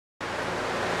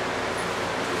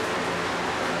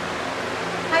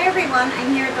everyone,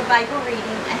 I'm here at the Bible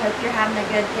reading. I hope you're having a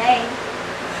good day.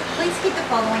 Please keep the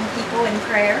following people in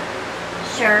prayer: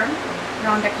 Sherm,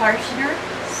 Rhonda Karshner,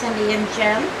 Cindy and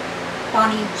Jim,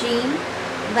 Bonnie Jean,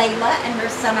 Layla and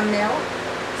her son Emil,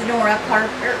 Dora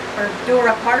Parker,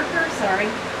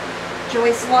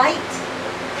 Joyce White,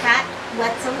 Pat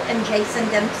Wetzel and Jason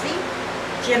Dempsey,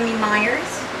 Jimmy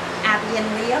Myers, Abby and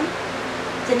Liam,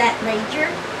 Danette Rager,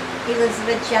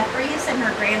 Elizabeth Jeffries and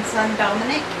her grandson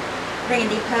Dominic,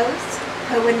 Randy Post,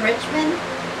 Cohen Richmond,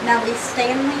 Nellie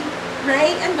Stanley,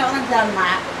 Ray and Donna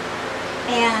Dunlap,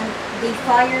 and the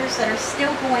fires that are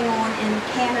still going on in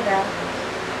Canada,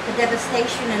 the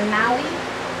devastation in Maui,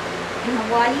 in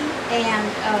Hawaii, and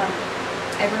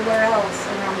everywhere else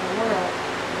around the world.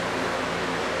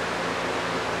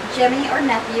 Jimmy, our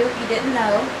nephew, if you didn't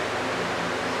know,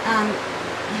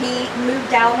 he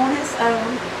moved out on his own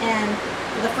and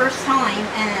for the first time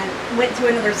and went to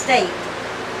another state.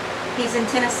 He's in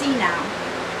Tennessee now,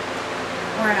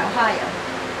 or in Ohio,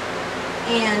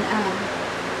 and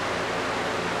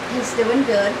he's doing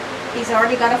good. He's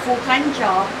already got a full-time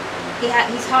job.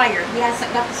 He's hired. He hasn't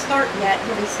got the start yet.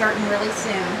 He'll be starting really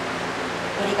soon,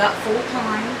 but he got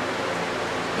full-time.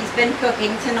 He's been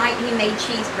cooking. Tonight he made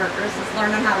cheeseburgers. He's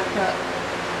learning how to cook,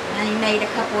 and he made a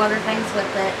couple other things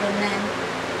with it, and then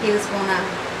he was going to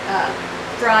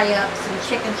fry up some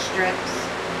chicken strips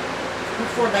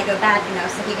before they go bad, you know,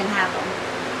 so he can have them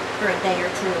for a day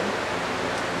or two.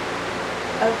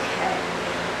 Okay.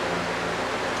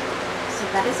 So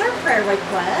that is our prayer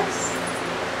request.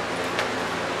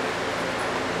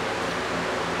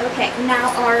 Okay, now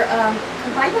our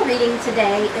Bible reading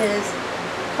today is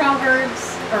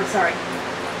Proverbs,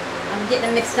 I'm getting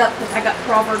it mixed up because I got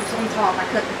Proverbs on top. I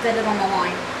couldn't fit it on the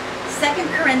line. 2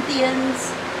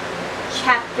 Corinthians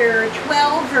chapter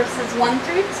 12, verses 1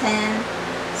 through 10,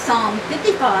 Psalm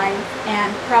 55,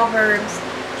 and Proverbs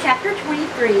chapter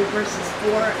 23, verses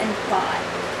 4 and 5.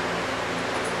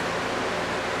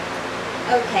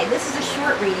 Okay, this is a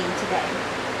short reading today.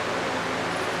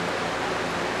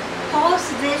 Paul's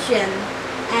vision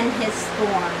and his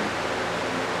thorn.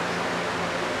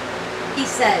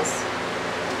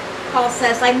 Paul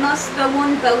says, I must go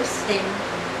on boasting,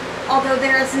 although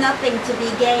there is nothing to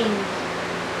be gained.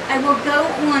 I will go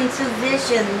on to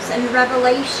visions and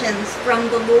revelations from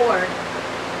the Lord.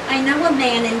 I know a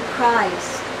man in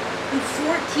Christ who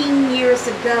 14 years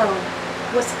ago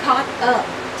was caught up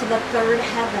to the third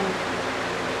heaven.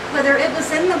 Whether it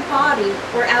was in the body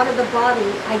or out of the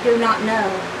body, I do not know.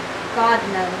 God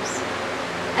knows.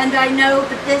 And I know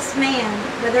that this man,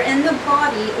 whether in the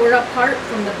body or apart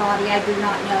from the body, I do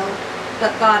not know,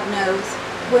 but God knows,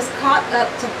 was caught up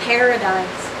to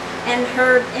paradise and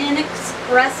heard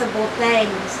inexpressible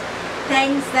things,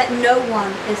 things that no one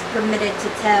is permitted to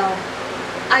tell.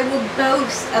 I will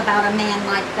boast about a man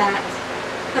like that,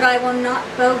 but I will not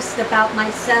boast about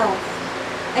myself,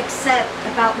 except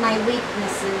about my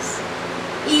weaknesses.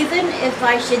 Even if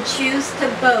I should choose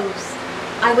to boast,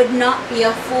 I would not be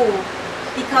a fool,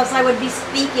 because I would be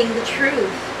speaking the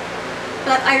truth.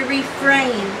 But I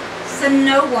refrain, so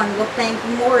no one will think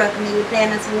more of me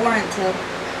than is warranted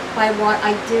by what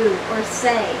I do or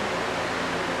say,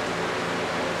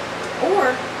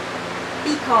 or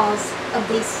because of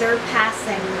these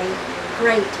surpassingly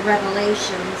great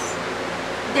revelations.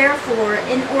 Therefore,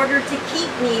 in order to keep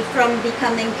me from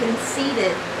becoming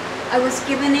conceited, I was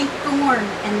given a thorn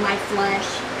in my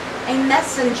flesh, a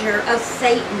messenger of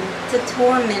Satan to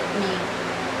torment me.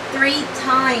 3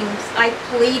 times I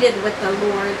pleaded with the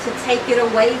Lord to take it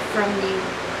away from me.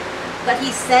 But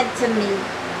he said to me,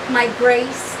 my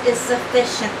grace is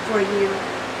sufficient for you,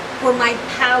 for my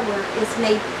power is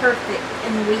made perfect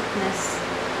in weakness.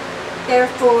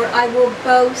 Therefore I will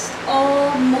boast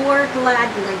all more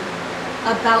gladly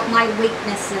about my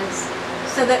weaknesses,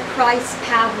 so that Christ's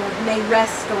power may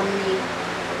rest on me.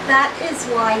 That is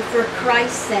why, for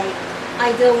Christ's sake,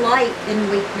 I delight in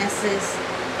weaknesses,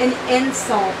 in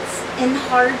insults, in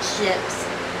hardships,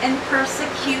 in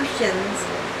persecutions,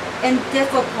 in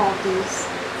difficulties.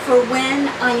 For when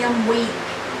I am weak,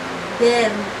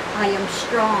 then I am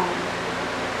strong.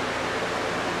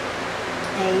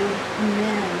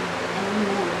 Amen.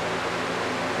 Amen.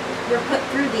 We're put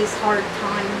through these hard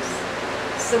times,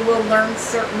 so we'll learn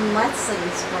certain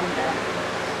lessons from them.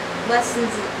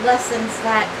 Lessons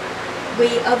that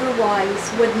we otherwise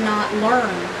would not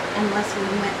learn unless we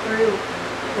went through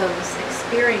those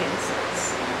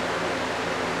experiences.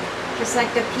 Just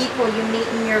like the people you meet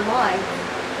in your life,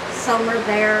 some are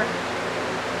there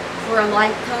for a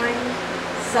lifetime,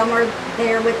 some are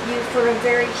there with you for a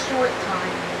very short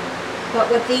time.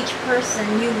 But with each person,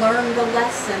 you learn the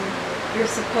lesson you're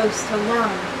supposed to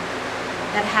learn.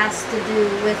 that has to do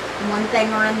with one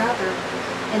thing or another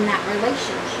in that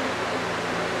relationship.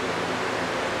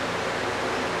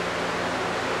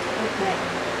 Okay.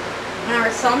 And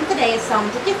our psalm today is Psalm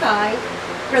 55.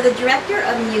 For the director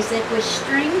of music with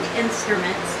stringed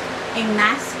instruments, a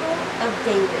maskil of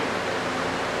David.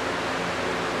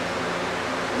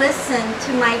 Listen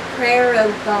to my prayer, O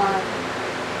God.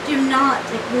 Do not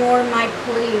ignore my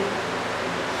plea.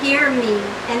 Hear me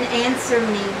and answer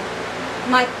me.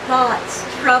 My thoughts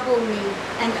trouble me,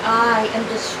 and I am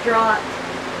distraught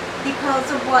because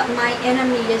of what my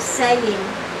enemy is saying,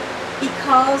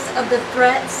 because of the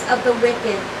threats of the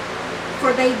wicked.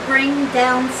 For they bring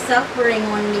down suffering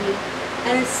on me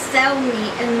and assail me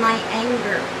in my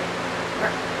anger, or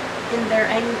in their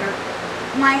anger.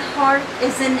 My heart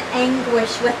is in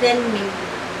anguish within me.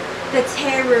 The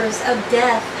terrors of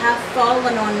death have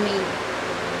fallen on me.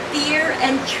 Fear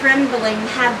and trembling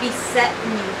have beset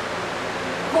me.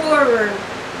 Horror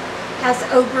has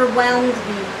overwhelmed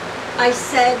me. I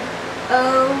said,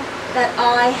 oh, that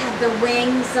I had the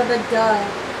wings of a dove.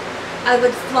 I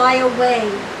would fly away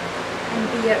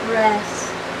and be at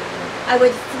rest. I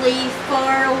would flee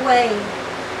far away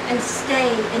and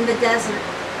stay in the desert.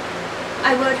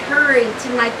 I would hurry to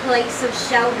my place of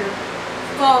shelter,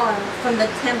 far from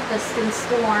the tempest and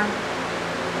storm.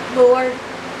 Lord,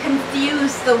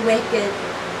 confuse the wicked,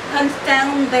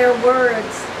 confound their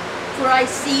words, for I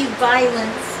see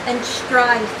violence and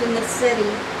strife in the city.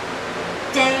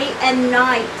 Day and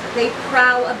night they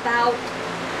prowl about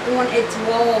on its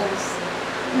walls.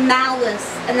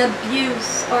 Malice and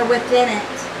abuse are within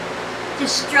it.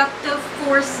 Destructive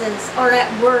forces are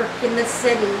at work in the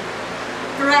city.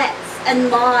 Threats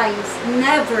and lies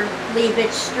never leave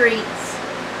its streets.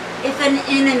 If an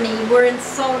enemy were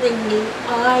insulting me,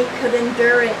 I could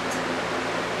endure it.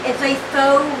 If a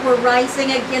foe were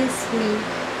rising against me,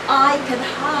 I could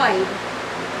hide.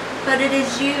 But it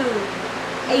is you,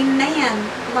 a man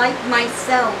like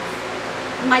myself,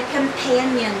 my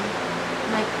companion,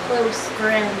 my close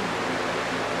friend,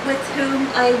 with whom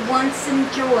I once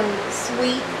enjoyed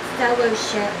sweet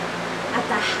fellowship at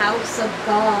the house of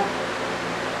God.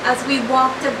 As we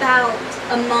walked about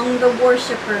among the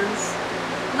worshipers,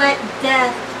 let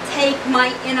death take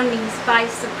my enemies by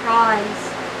surprise.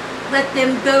 Let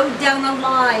them go down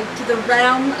alive to the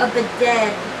realm of the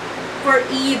dead, for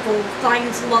evil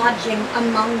finds lodging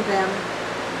among them.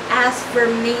 As for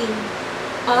me,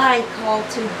 I call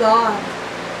to God,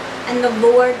 and the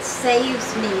Lord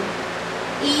saves me.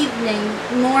 Evening,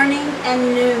 morning,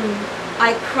 and noon,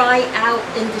 I cry out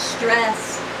in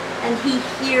distress, and he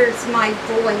hears my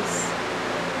voice.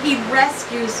 He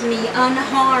rescues me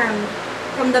unharmed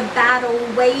from the battle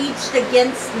waged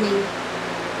against me.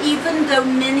 Even though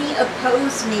many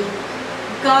oppose me,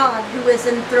 God, who is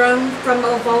enthroned from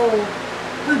of old,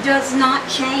 who does not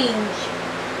change,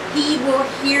 he will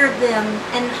hear them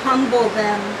and humble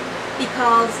them,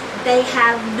 because they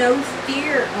have no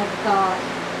fear of God.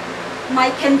 My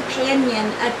companion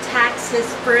attacks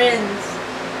his friends.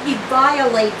 He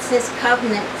violates his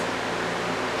covenant.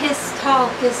 His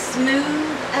talk is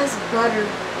smooth as butter,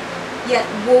 yet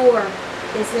war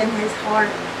is in his heart.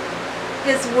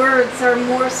 His words are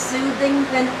more soothing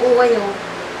than oil,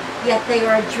 yet they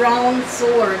are drawn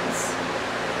swords.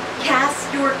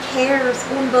 Cast your cares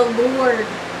on the Lord,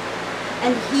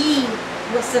 and he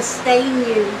will sustain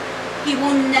you. He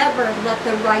will never let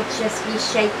the righteous be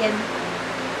shaken.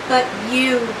 But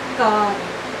you, God,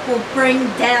 will bring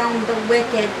down the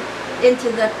wicked into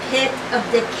the pit of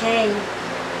decay.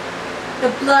 The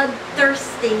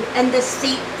bloodthirsty and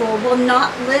deceitful will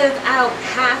not live out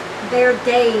half their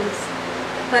days.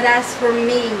 But as for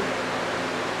me,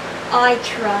 I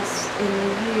trust in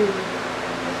you.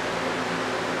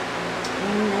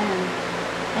 Amen.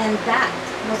 And that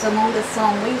was the longest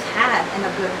song we've had in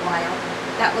a good while.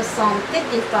 That was Psalm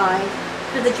 55.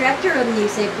 For the director of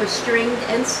music with stringed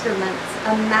instruments,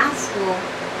 a maskil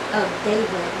of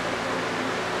David.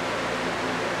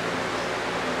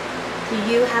 Do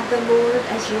you have the Lord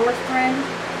as your friend?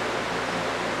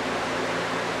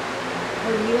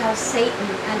 Or do you have Satan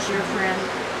as your friend?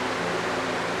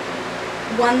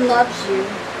 One loves you,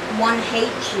 one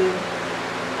hates you.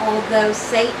 Although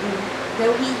Satan,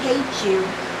 though he hates you,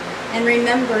 and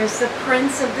remember, is the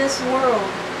prince of this world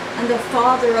and the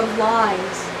father of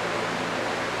lies.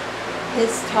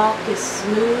 His talk is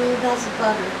smooth as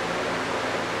butter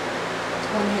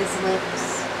on his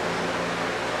lips.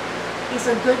 He's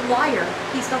a good liar.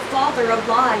 He's the father of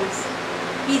lies.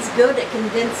 He's good at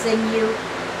convincing you,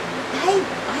 hey,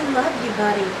 I love you,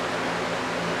 buddy.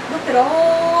 Look at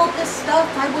all this stuff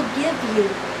I will give you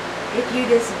if you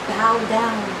just bow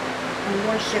down and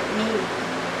worship me.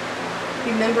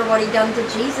 Remember what he done to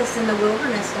Jesus in the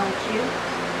wilderness, don't you?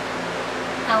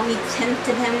 How he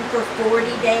tempted him for 40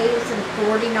 days and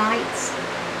 40 nights.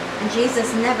 And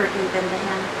Jesus never gave in to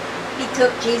him. He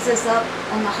took Jesus up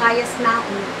on the highest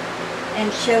mountain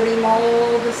and showed him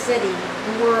all the city,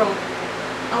 the world.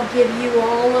 I'll give you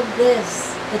all of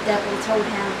this, the devil told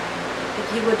him, if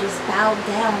you would just bow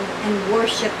down and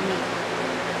worship me.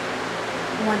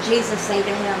 And what Jesus say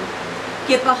to him?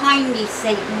 Get behind me,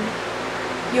 Satan.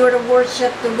 You are to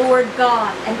worship the Lord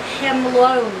God, and him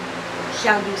alone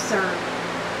shall you serve.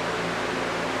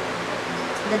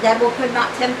 The devil could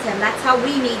not tempt him. That's how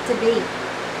we need to be.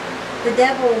 The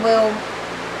devil will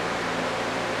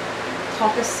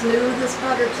talk as smooth as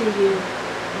butter to you.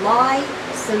 Lie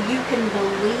so you can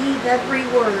believe every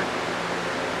word.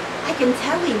 I can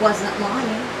tell he wasn't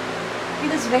lying. He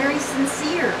was very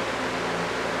sincere.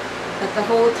 But the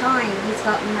whole time he's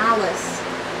got malice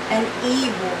and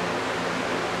evil.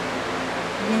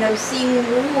 You know, seeing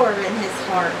war in his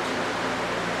heart.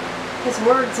 His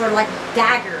words are like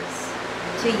daggers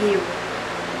to you.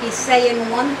 He's saying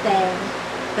one thing,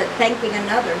 but thinking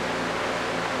another.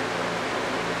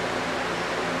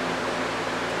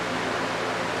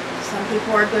 Some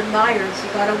people are good liars. You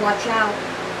gotta watch out.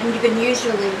 And you can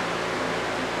usually,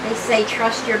 they say,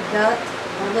 trust your gut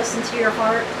or listen to your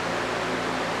heart.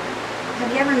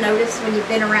 Have you ever noticed when you've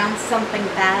been around something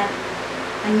bad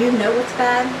and you know it's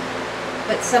bad,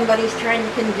 but somebody's trying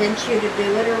to convince you to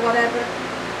do it or whatever?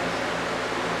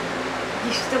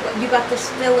 You got this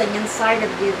feeling inside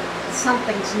of you that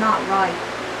something's not right.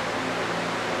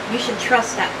 You should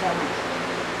trust that feeling.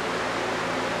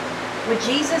 Would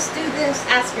Jesus do this?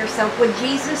 Ask yourself, would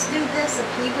Jesus do this if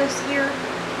he was here?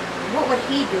 What would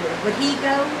he do? Would he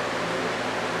go?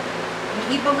 Would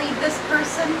he believe this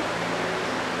person?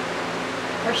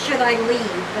 Or should I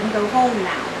leave and go home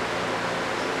now?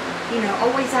 You know,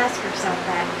 always ask yourself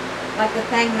that. Like the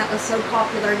thing that was so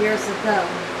popular years ago.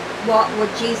 What would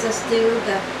Jesus do?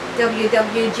 The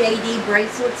WWJD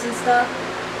bracelets and stuff.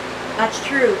 That's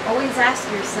true. Always ask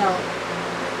yourself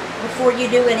before you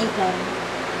do anything,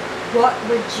 what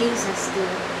would Jesus do?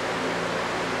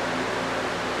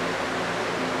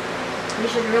 You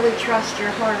should really trust your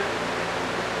heart.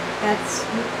 That's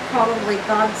probably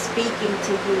God speaking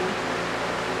to you.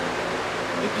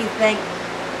 If you think,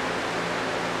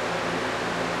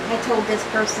 I told this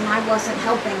person I wasn't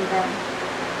helping them,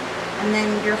 and then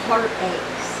your heart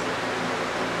aches.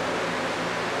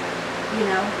 You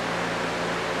know,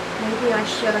 maybe I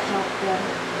should have helped them.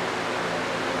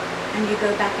 And you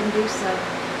go back and do so.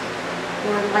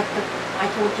 Or like I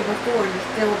told you before, you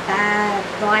feel a bad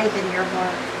vibe in your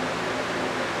heart.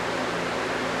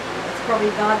 It's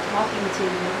probably God talking to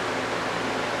you.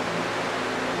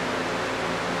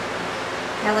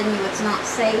 Telling you it's not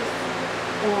safe,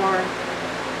 or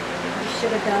you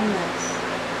should have done this,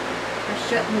 or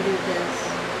shouldn't do this.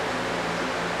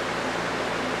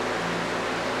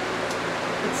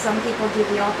 But some people do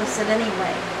the opposite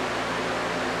anyway,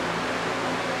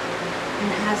 and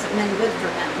it hasn't been good for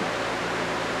them.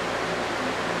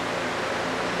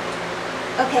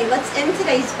 Okay, let's end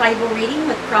today's Bible reading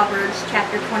with Proverbs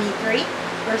chapter 23,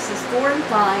 verses 4 and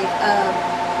 5 of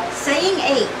Saying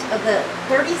 8 of the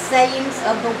 30 sayings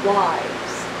of the wise.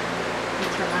 Let me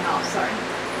turn that off, sorry.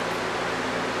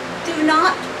 Do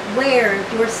not wear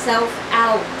yourself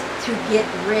out to get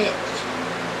rich.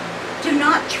 Do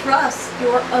not trust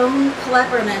your own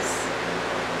cleverness.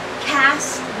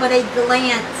 Cast but a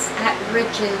glance at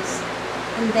riches,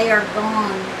 and they are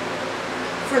gone.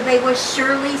 For they will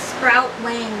surely sprout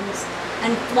wings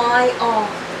and fly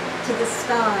off to the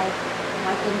sky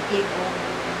like an eagle.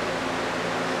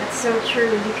 That's so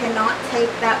true. You cannot take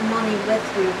that money with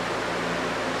you.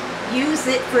 Use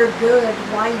it for good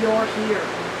while you're here.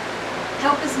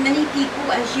 Help as many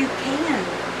people as you can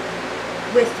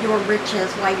with your riches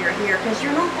while you're here, because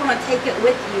you're not going to take it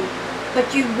with you, but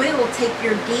you will take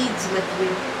your deeds with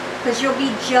you, because you'll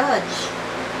be judged.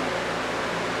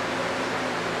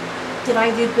 Did I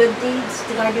do good deeds?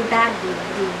 Did I do bad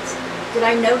deeds? Did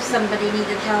I know somebody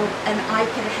needed help and I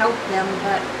could help them,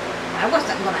 but I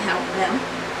wasn't going to help them?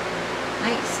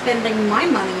 I ain't spending my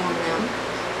money on them.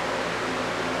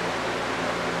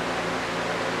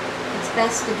 It's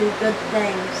best to do good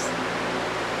things,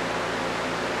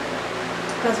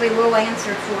 because we will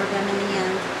answer for them in the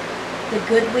end. The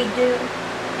good we do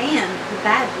and the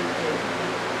bad we do.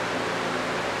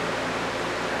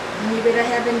 When you go to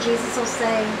heaven, Jesus will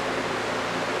say,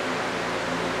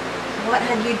 what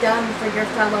have you done for your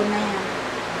fellow man?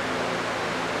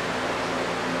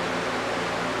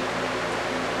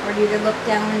 Or you to look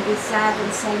down and be sad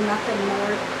and say, nothing,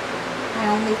 Lord. I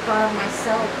only thought of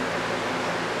myself.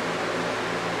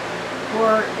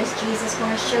 Or is Jesus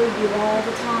going to show you all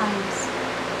the times,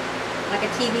 like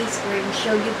a TV screen,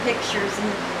 show you pictures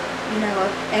and,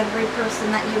 of every person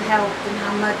that you helped and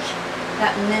how much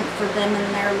that meant for them in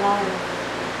their life?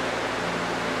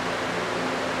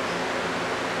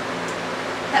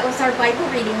 That was our Bible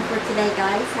reading for today,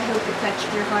 guys. I hope it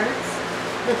touched your hearts.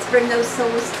 Let's bring those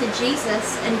souls to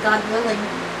Jesus, and God willing,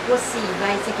 we'll see you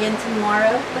guys again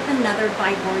tomorrow with another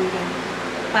Bible reading.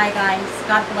 Bye, guys.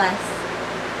 God bless.